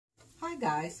Hi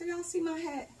guys, so y'all see my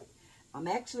hat? I'm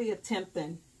actually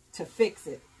attempting to fix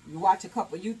it. You watch a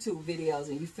couple YouTube videos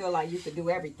and you feel like you could do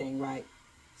everything right.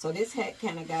 So this hat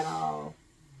kind of got all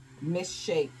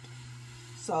misshaped.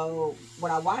 So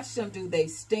what I watched them do, they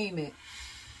steam it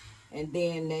and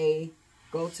then they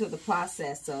go to the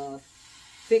process of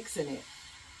fixing it.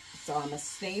 So I'm going to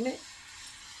steam it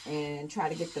and try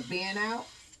to get the bend out,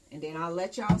 and then I'll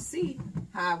let y'all see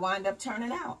how I wind up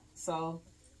turning out. So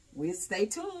we'll stay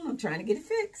tuned. I'm trying to get it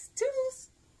fixed. Toodles.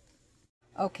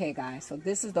 Okay guys, so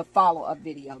this is the follow-up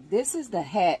video. This is the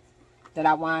hat that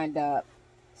I wind up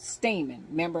steaming.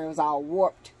 Remember, it was all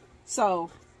warped.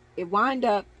 So it wind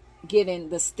up getting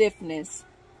the stiffness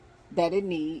that it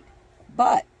need.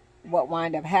 But what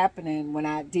wind up happening when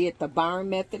I did the burn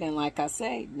method, and like I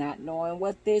say, not knowing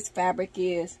what this fabric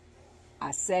is,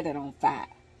 I set it on fire.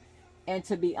 And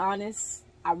to be honest,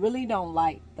 I really don't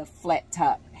like the flat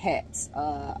top hats.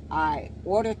 I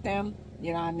ordered them,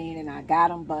 you know what I mean, and I got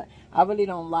them, but I really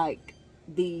don't like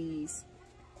these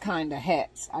kind of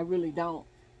hats. I really don't.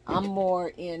 I'm more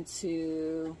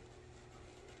into,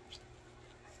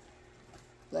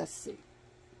 let's see.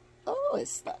 Oh,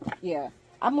 it's stuck. Yeah,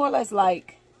 I'm more or less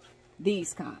like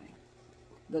these kind.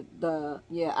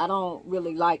 Yeah, I don't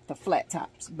really like the flat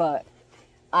tops, but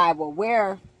I will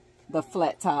wear the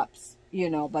flat tops, you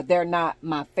know, but they're not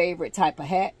my favorite type of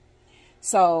hat.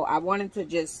 So I wanted to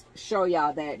just show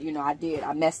y'all that, you know,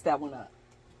 I messed that one up.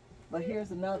 But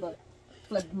here's another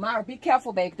flip. Myra, be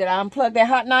careful, babe. Did I unplug that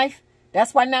hot knife?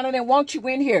 That's why none of them want you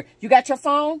in here. You got your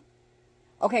phone?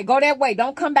 Okay, go that way.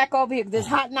 Don't come back over here. This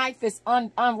hot knife is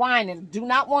unwinding. Do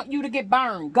not want you to get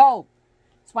burned. Go.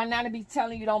 That's why Nana be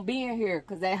telling you don't be in here,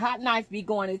 because that hot knife be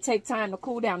going to take time to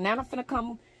cool down. Now I'm finna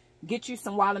come get you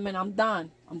some while I'm in. I'm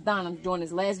done. I'm doing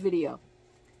this last video.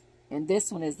 And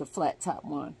this one is the flat top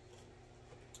one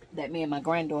that me and my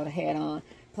granddaughter had on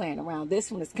playing around. This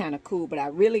one is kind of cool, but I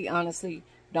really honestly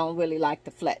don't really like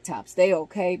the flat tops. They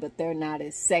okay, but they're not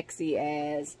as sexy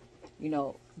as, you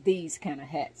know, these kind of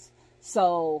hats.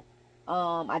 So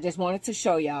I just wanted to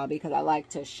show y'all, because I like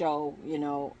to show, you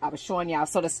know, I was showing y'all.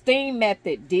 So the steam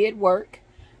method did work,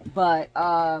 but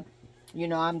you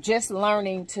know, I'm just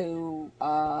learning to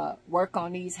work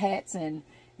on these hats. And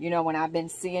you know, when I've been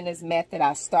seeing this method,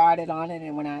 I started on it,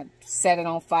 and when I set it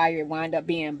on fire, it wound up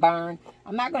being burned.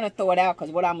 I'm not going to throw it out,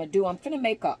 because what I'm going to do, I'm going to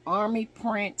make an army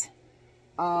print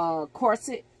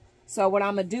corset. So what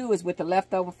I'm going to do is, with the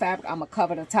leftover fabric, I'm going to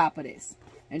cover the top of this.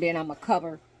 And then I'm going to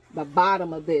cover the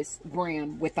bottom of this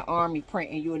brim with the army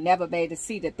print. And you'll never be able to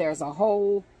see that there's a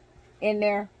hole in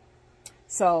there.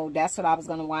 So that's what I was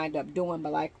going to wind up doing.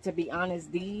 But like, to be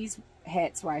honest, these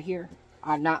hats right here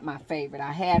are not my favorite.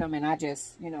 I had them and I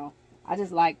just, you know, I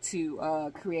just like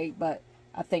to create. But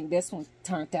I think this one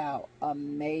turned out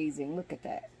amazing. Look at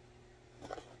that.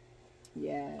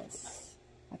 Yes.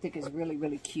 I think it's really,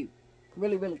 really cute.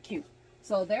 Really, really cute.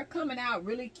 So they're coming out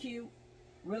really cute,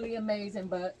 really amazing.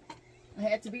 But I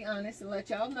had to be honest and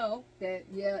let y'all know that,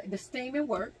 yeah, the steaming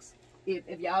works.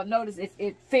 If y'all notice,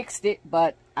 it fixed it,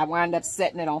 but I wound up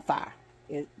setting it on fire.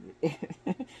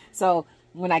 So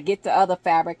when I get the other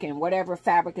fabric and whatever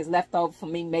fabric is left over for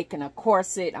me making a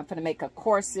corset, I'm going to make a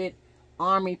corset,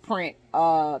 army print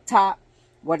top.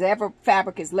 Whatever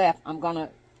fabric is left, I'm going to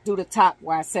do the top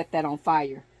where I set that on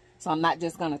fire. So I'm not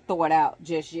just going to throw it out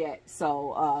just yet.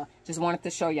 So just wanted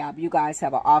to show y'all. You guys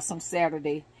have an awesome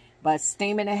Saturday. But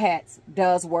steaming the hats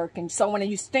does work. And so when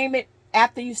you steam it,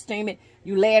 after you steam it,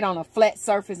 you lay it on a flat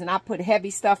surface, and I put heavy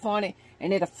stuff on it,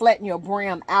 and it'll flatten your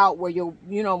brim out where you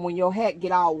know, when your hat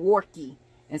get all warky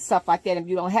and stuff like that. If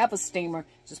you don't have a steamer,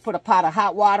 just put a pot of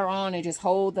hot water on and just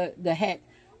hold the hat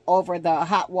over the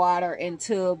hot water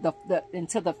until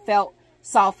the felt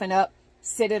soften up.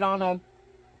 Sit it on a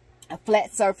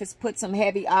flat surface, put some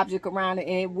heavy object around it,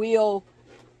 and it will,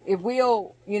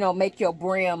 you know, make your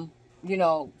brim, you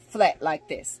know, flat like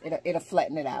this. It'll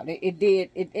flatten it out. It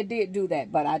did do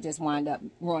that, but I just wind up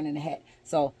ruining the hat.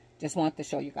 So just wanted to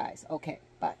show you guys. Okay,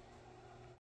 bye.